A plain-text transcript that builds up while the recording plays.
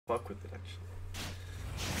fuck with it actually.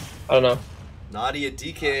 I don't know. NadiA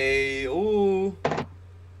DK. Ooh.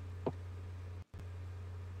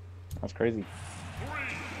 That's crazy.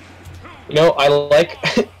 You know, I like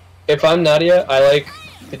if I'm NadiA, I like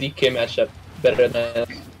the DK matchup better than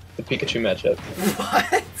the Pikachu matchup.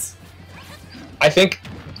 What? I think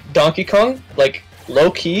Donkey Kong, like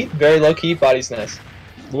low key, very low key, body's nice.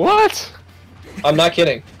 What? I'm not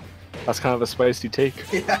kidding. That's kind of a spicy take.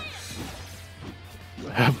 Yeah.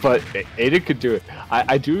 But Aiden could do it.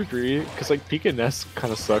 I do agree, because like Pika Ness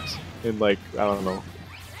kind of sucks in like, I don't know.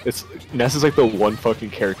 Ness is like the one fucking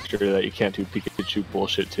character that you can't do Pikachu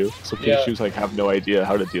bullshit to. So Pikachu's like have no idea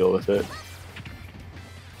how to deal with it.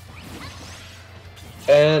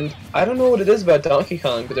 And I don't know what it is about Donkey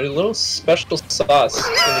Kong, but there's a little special sauce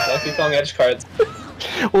in the Donkey Kong edge cards.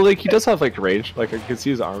 Well, like he does have like range. Like I can see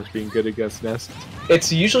his arms being good against Ness.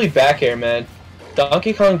 It's usually back air, man.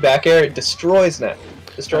 Donkey Kong back air destroys Ness.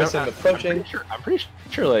 Destroys him approaching. I'm pretty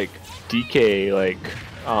sure like DK like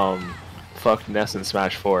fucked Ness in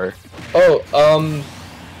Smash 4. Oh,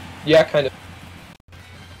 yeah, kind of.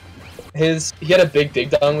 He had a big dig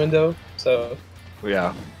dong window, so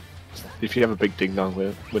Yeah. If you have a big ding dong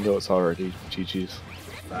window, it's already GG's.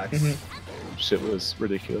 Facts. Shit was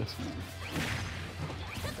ridiculous.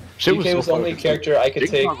 DK was the only character I could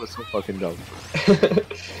take. Ding dong was so fucking dumb.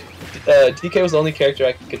 DK was the only character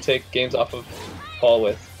I could take games off of Paul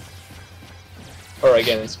with. Or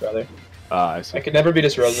against, rather. I see. I could never beat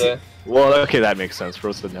his Rosa. Well, okay, that makes sense.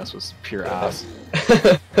 Rosa Ness was pure ass.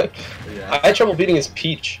 Yeah. I had trouble beating his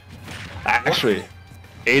Peach. Actually,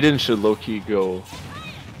 Aiden should low-key go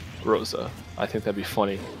Rosa. I think that'd be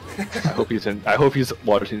funny. I hope he's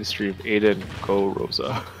watching the stream. Aiden, go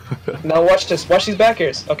Rosa. Now watch this. Watch these back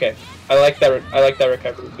airs. Okay, I like that. I like that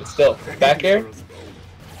recovery. But still, back air.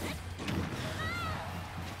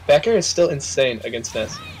 Back air is still insane against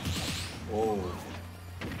Ness. Whoa.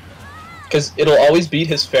 Because it'll always beat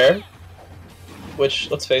his fair, which,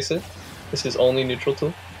 let's face it, is his only neutral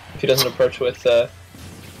tool. If he doesn't approach with,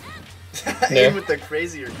 Aim with the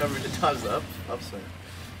crazy recovery to dodge the upswing.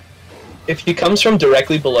 If he comes from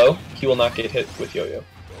directly below, he will not get hit with yo-yo.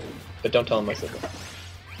 But don't tell him I said that.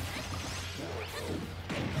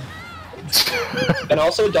 And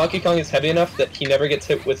also, Donkey Kong is heavy enough that he never gets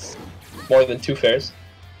hit with more than 2 fairs.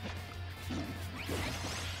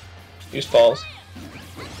 Use falls.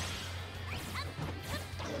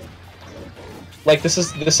 Like, this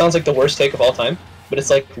sounds like the worst take of all time, but it's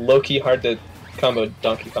like low-key hard to combo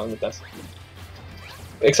Donkey Kong with this.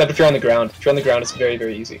 Except if you're on the ground. If you're on the ground, it's very,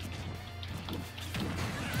 very easy.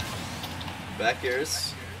 Back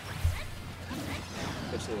airs.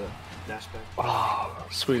 Especially the dash back. Oh,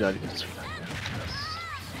 sweet idea, sweet idea.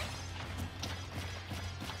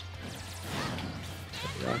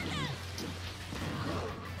 Yes.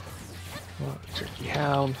 Oh, Turkey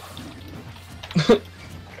Hound.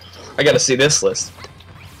 I gotta see this list.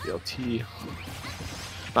 BLT.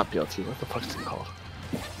 Not BLT, what the fuck is it called?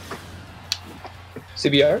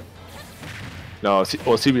 CBR? No, well,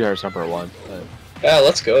 CBR is #1. But... Yeah,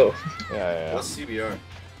 let's go. Yeah. What's CBR?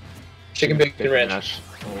 Chicken Bacon Ranch.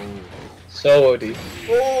 Oh. So OD.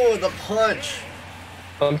 Oh, the punch!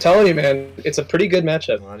 I'm telling you, man, it's a pretty good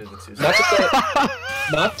matchup.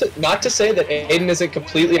 Not to say that Aiden isn't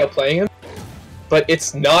completely outplaying him, but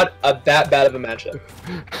it's not that bad of a matchup.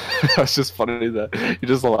 It's just funny that he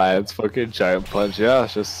just lands fucking giant punch. Yeah,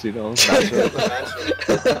 it's just, you know, matchup.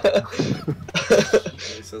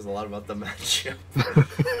 He says a lot about the matchup.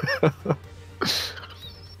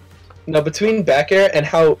 No, between back air and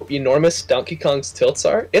how enormous Donkey Kong's tilts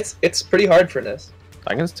are, it's pretty hard for Ness.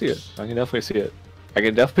 I can see it. I can definitely see it. I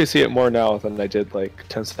can definitely see it more now than I did like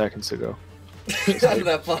 10 seconds ago. After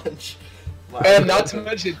that punch. Wow. And not to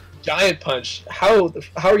mention giant punch. How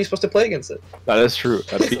are you supposed to play against it? That is true.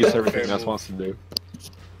 That beats everything Ness wants to do.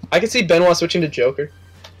 I can see Benoit switching to Joker.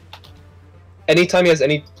 Anytime he has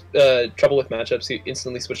any trouble with matchups, he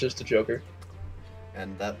instantly switches to Joker.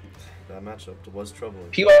 And that matchup was troubling.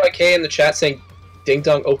 PYK in the chat saying Ding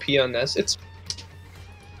Dong OP on Ness. It's...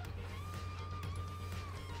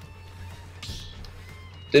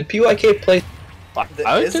 Did PYK play... I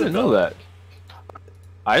didn't know that.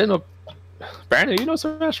 I didn't know... Brandon, you know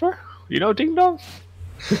Smash 4? You know Ding Dong?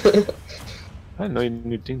 I didn't know you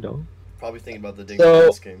knew Ding Dong. Probably thinking about the Ding Dong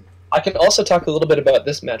this game. I can also talk a little bit about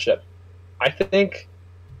this matchup. I think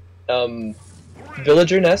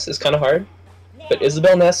Villager Ness is kind of hard, but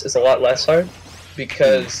Isabelle Ness is a lot less hard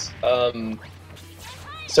because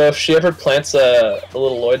so if she ever plants a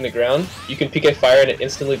little Lloyd in the ground, you can PK fire and it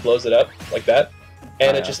instantly blows it up like that,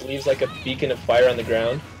 and it just leaves like a beacon of fire on the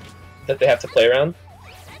ground that they have to play around.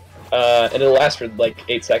 And it'll last for like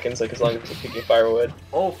 8 seconds, like as long as you're picking firewood.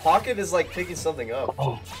 Oh, Pocket is like picking something up.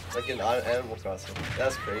 Oh. Like in Animal Crossing.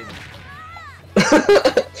 That's crazy.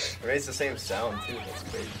 It makes the same sound too. That's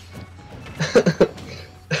crazy.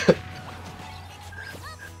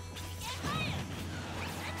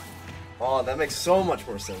 Oh, that makes so much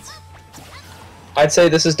more sense. I'd say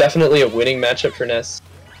this is definitely a winning matchup for Ness,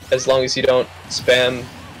 as long as you don't spam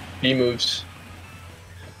B moves,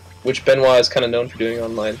 which Benoit is kind of known for doing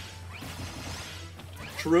online.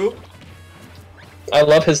 True. I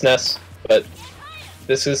love his Ness, but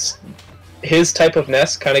this is his type of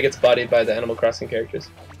Ness kind of gets bodied by the Animal Crossing characters.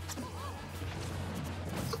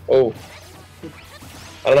 Oh,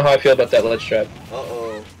 I don't know how I feel about that ledge trap.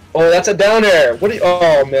 Uh-oh. Oh, that's a down air. What do you?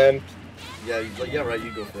 Oh man. Yeah, yeah, right.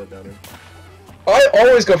 You go for that downer. I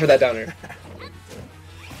always go for that down air.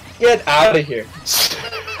 Get out of here.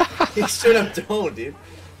 He straight up don't, dude.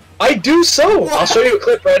 I do so. I'll show you a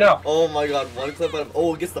clip right now. Oh my god, one clip out of.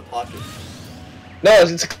 Oh, it gets the pocket. No,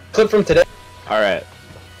 it's a clip from today. All right.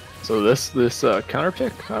 So this counter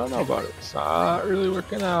pick, I don't know about it. It's not really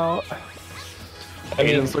working out. I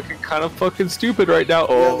mean, Aiden's looking kind of fucking stupid right now. Yeah,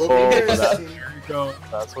 Oh, there you go.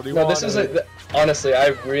 That's what he no, wanted. this is honestly,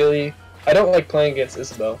 I don't like playing against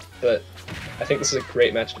Isabelle, but I think this is a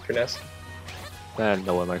great matchup for Ness. Man,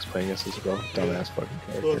 no one likes playing against Isabelle. Dumbass fucking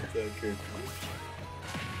character. Fuck that character.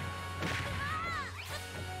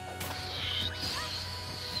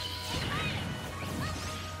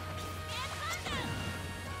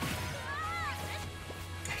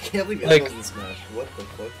 I can't believe Like- Isabelle's in Smash. What the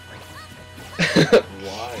fuck?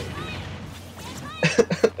 Why?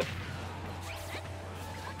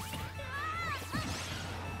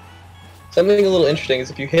 Something a little interesting is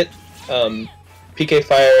if you hit PK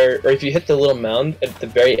Fire, or if you hit the little mound at the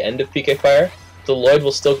very end of PK Fire, the Lloyd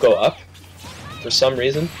will still go up for some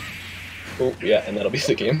reason. Oh, yeah, and that'll be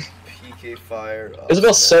the game. PK Fire.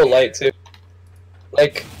 Isabelle's so light, too.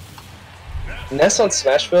 Like, Ness on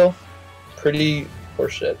Smashville, pretty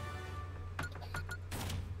horseshit.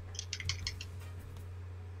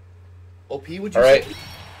 OP, would you Alright. say?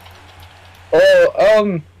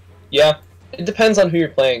 Oh, yeah. It depends on who you're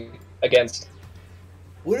playing against.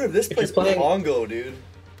 What if this If plays you're playing- Pongo, dude?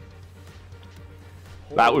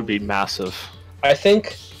 That would be massive. I think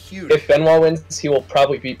Huge. if Benoit wins, he will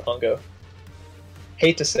probably beat Pongo.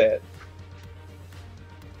 Hate to say it.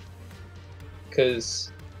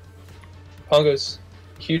 Because Pongo's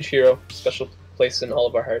a huge hero, special place in all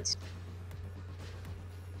of our hearts.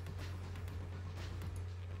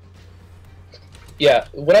 Yeah,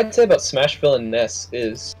 what I'd say about Smashville and Ness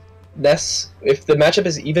is Ness, if the matchup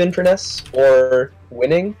is even for Ness or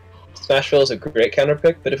winning, Smashville is a great counter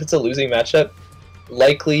pick, but if it's a losing matchup,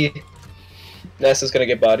 likely Ness is going to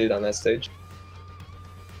get bodied on that stage.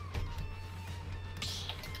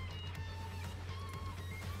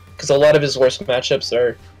 Because a lot of his worst matchups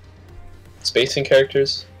are spacing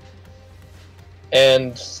characters.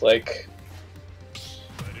 And, like,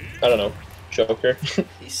 I don't know, Joker.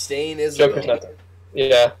 He's staying Isabelle. Joker's not there.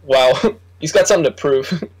 Yeah, wow. He's got something to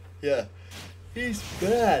prove. Yeah. He's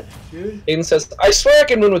bad, dude. Aiden says, I swear I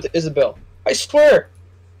can win with Isabelle. I swear!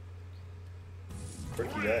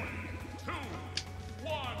 Quirky that.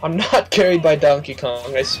 I'm not carried by Donkey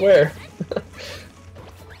Kong, I swear.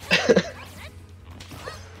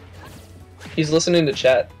 He's listening to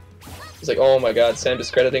chat. He's like, oh my god, Sam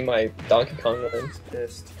discrediting my Donkey Kong wins.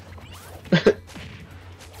 Pissed.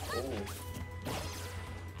 Oh.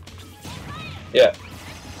 Yeah.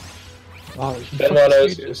 Wow, Benoit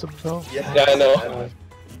knows. Isabelle? Yeah, I know.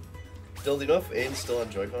 Still, do you know if Aiden's still on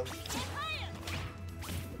Joy-Con?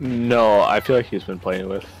 No, I feel like he's been playing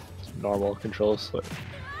with normal controls. But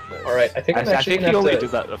Nice. Alright, I think I'm I actually think he gonna only have to...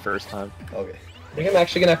 did that the first time. Okay. I think I'm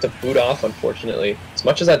actually gonna have to boot off, unfortunately. As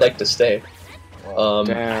much as I'd like to stay. Wow.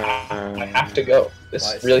 I have to go. This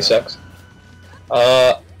Why really so? sucks.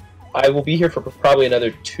 I will be here for probably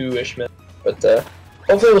another 2-ish minutes, but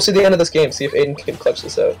hopefully we'll see the end of this game, see if Aiden can clutch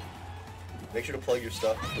this out. Make sure to plug your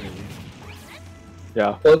stuff before you leave.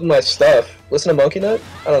 Yeah. Plug my stuff. Listen to Monkey Nut?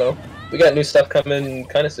 I don't know. We got new stuff coming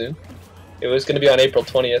kind of soon. It was going to be on April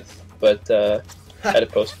 20th, but had to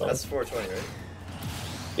postpone. That's 420, right?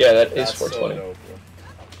 Yeah, that is That's 420. So dope,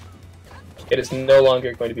 bro. It is no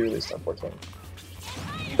longer going to be released on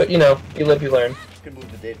 420. But you know, you live, you learn. You can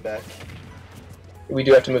move the date back. We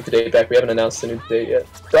do have to move the date back. We haven't announced the new date yet.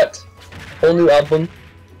 But, whole new album.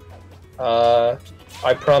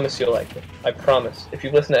 I promise you'll like it. I promise. If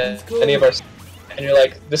you listen to any of our and you're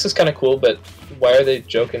like, this is kind of cool, but why are they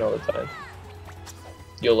joking all the time?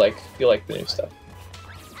 You'll like the new stuff.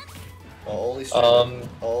 I'll only stream. Um,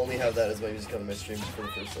 I'll only have that as my music on my stream for the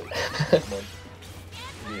first like month.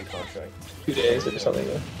 be a contract. 2 days or something.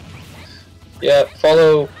 Yeah,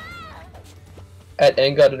 follow at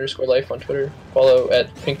angod_life on Twitter. Follow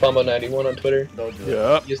at pinkbombo91 on Twitter. Don't do it.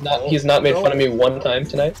 Yeah. He's not made fun of me one time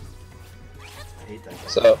tonight. I hate that guy.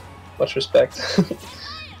 So, much respect.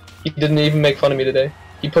 He didn't even make fun of me today.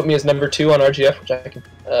 He put me as number 2 on RGF, which I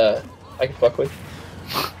can fuck with.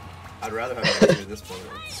 I'd rather have you at this point.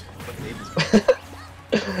 It's fucking hate this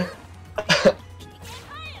point.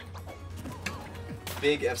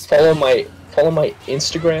 Big F. Follow my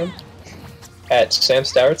Instagram at Sam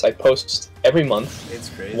Stourts. I post every month. It's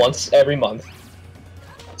crazy. Once every month.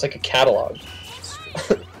 It's like a catalog.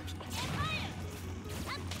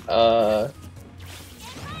 Yeah,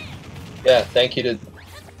 thank you to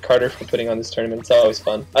Carter for putting on this tournament. It's always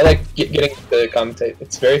fun. I like getting to commentate.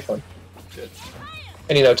 It's very fun. Good.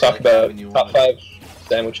 And you know, talk like about when you top want 5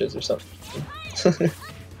 sandwiches or something.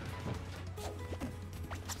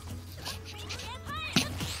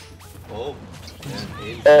 Oh.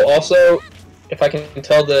 Man, Oh, also, if I can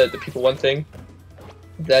tell the people one thing,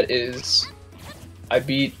 that is, I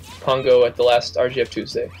beat Pongo at the last RGF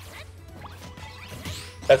Tuesday.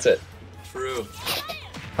 That's it. True.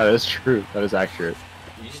 That is true. That is accurate.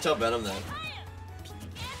 You should tell Venom that.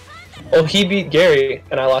 Oh, he beat Gary,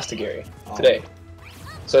 and I lost to Gary Oh. today.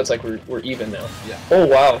 So it's like we're even now. Yeah. Oh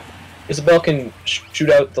wow, Isabelle can shoot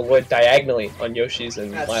out the Lloyd diagonally on Yoshi's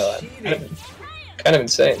and That's Lilat. cheating. Kind of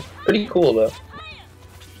insane. Pretty cool though.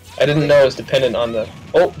 I didn't know it was dependent on the.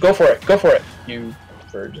 Oh, go for it! Go for it! You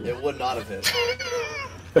virgin. It would not have hit.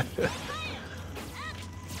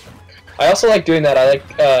 I also like doing that. I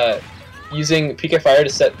like using PK Fire to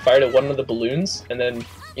set fire to one of the balloons, and then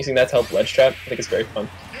using that to help ledge trap. I think it's very fun.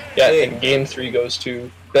 Yeah, Hey. and game 3 goes to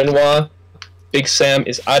Benoit. Big Sam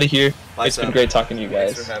is out of here. Bye, It's been Sam. great talking to you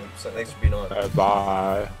guys. Thanks for being on.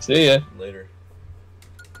 Bye. See ya. Later.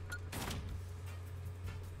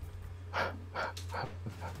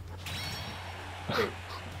 Hey.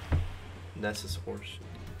 Ness's horse.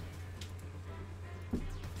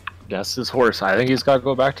 Ness's horse. I think he's got to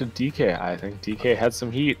go back to DK. I think DK had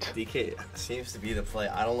some heat. DK seems to be the play.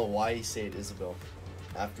 I don't know why he saved Isabelle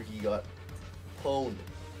after he got pwned.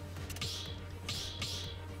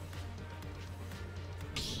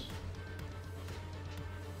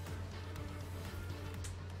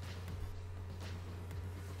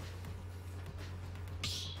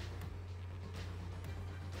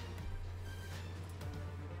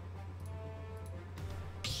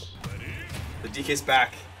 The DK's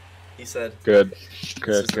back. He said, Good. "This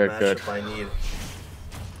Good, is the good, good. matchup I need."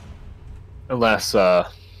 Unless,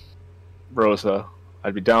 Rosa.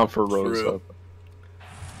 I'd be down for Rosa. True.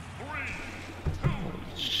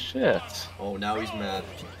 Holy shit. Oh, now he's mad.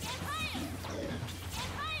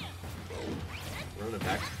 We're running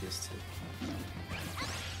back to this too.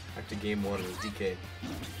 Back to game 1 with DK.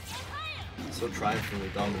 So triumphantly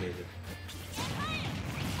dominated.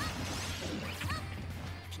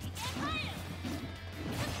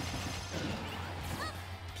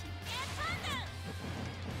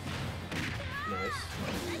 Nice.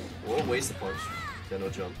 Whoa, waste the punch. Yeah, no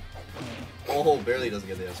jump. Oh, barely doesn't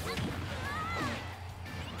get the S1.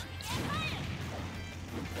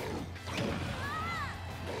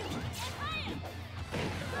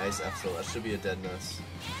 Nice F throw. That should be a dead Ness.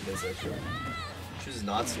 He does that shit. Chooses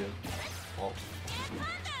not to. Oh.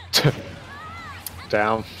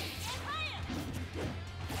 Down.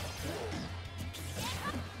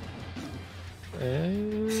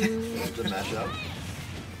 The mashup.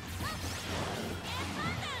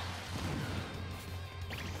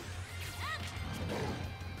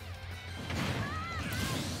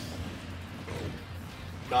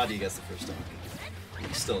 NadiA gets the first stock.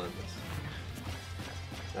 He's still in this.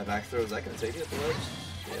 That back throw, is that gonna take it at the ledge?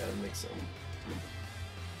 Yeah, I think so.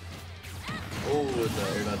 Oh, with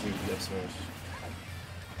the air not doing the F smash.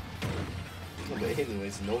 Oh, but Hayden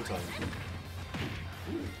wastes no time.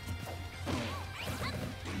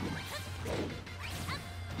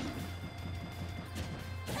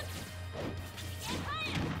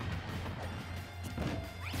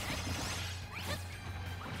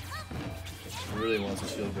 Really wants a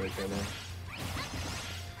shield break right now.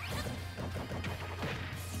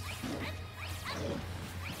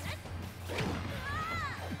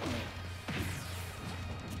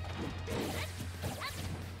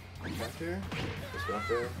 Back there? Just back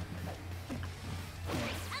there.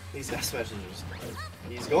 These F smashes are just.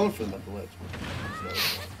 He's going for them at the ledge.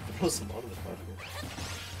 Throws them onto the platform.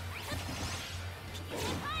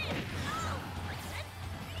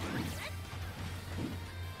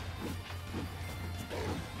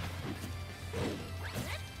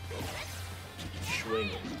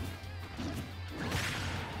 Swinging.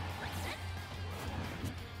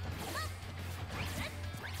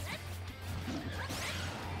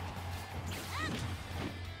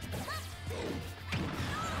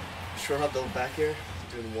 short hop double back here,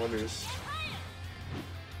 doing wonders.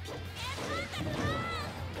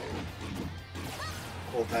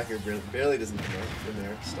 Whole attacker barely doesn't connect in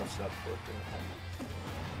there, stuffs up.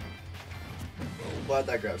 But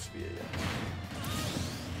that grab should be it, yeah.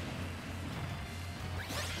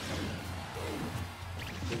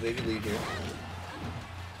 Maybe lead here.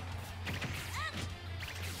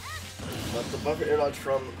 But the buffer air dodge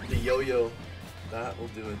from the yo-yo, that will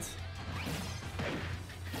do it.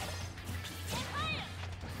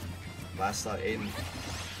 Last thought, Aiden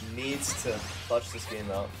needs to clutch this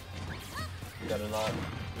game out. You gotta not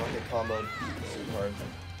get comboed super hard.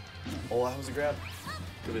 Oh, that was a grab.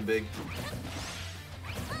 Could have been big.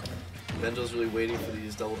 Bengels really waiting for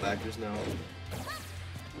these double backers now.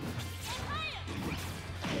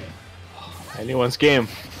 Anyone's game.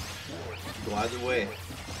 Go either way.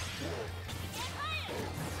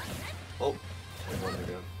 Oh,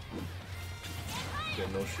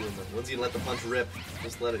 got no shield. Once you let the punch rip,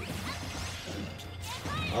 just let it.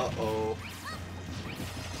 Uh-oh.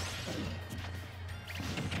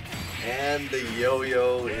 And the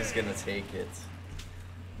yo-yo is gonna take it.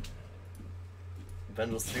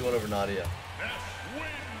 Bengels 3-1 over NadiA.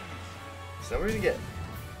 So now we're gonna get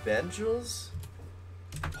Bengels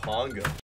Pongo.